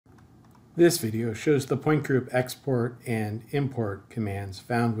This video shows the point group export and import commands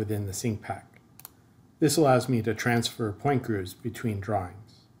found within the sync pack. This allows me to transfer point groups between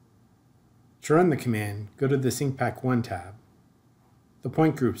drawings. To run the command, go to the sync pack 1 tab, the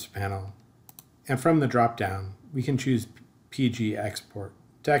point groups panel, and from the drop-down, we can choose PGExport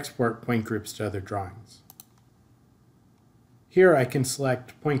to export point groups to other drawings. Here I can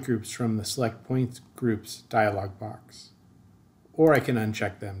select point groups from the Select Point Groups dialog box, or I can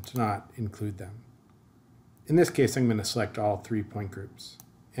uncheck them to not include them. In this case, I'm going to select all 3 point groups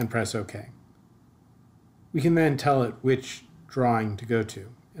and press OK. We can then tell it which drawing to go to,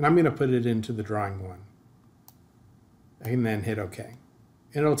 and I'm going to put it into the drawing 1. I can then hit OK,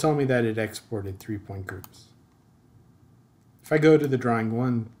 and it'll tell me that it exported 3 point groups. If I go to the drawing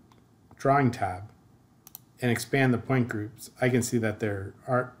 1 drawing tab and expand the point groups, I can see that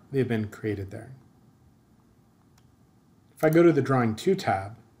they've been created there. If I go to the drawing 2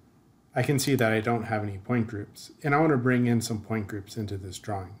 tab, I can see that I don't have any point groups, and I want to bring in some point groups into this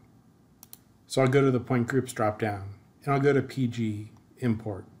drawing. So I'll go to the point groups drop down, and I'll go to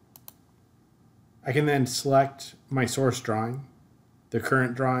PGImport. I can then select my source drawing, the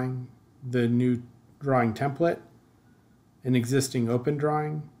current drawing, the new drawing template, an existing open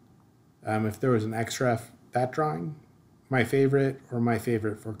drawing, if there was an XREF, that drawing, my favorite, or my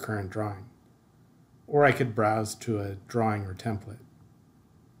favorite for current drawing. Or I could browse to a drawing or template.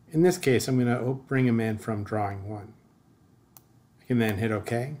 In this case, I'm going to bring them in from drawing 1. I can then hit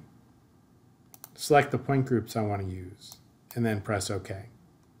OK, select the point groups I want to use, and then press OK.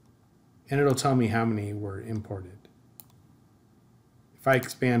 And it'll tell me how many were imported. If I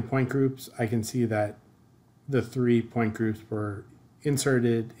expand point groups, I can see that the 3 point groups were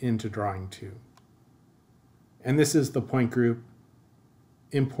inserted into drawing 2. And this is the point group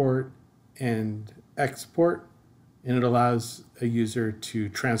import and export, and it allows a user to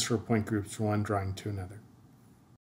transfer point groups from one drawing to another.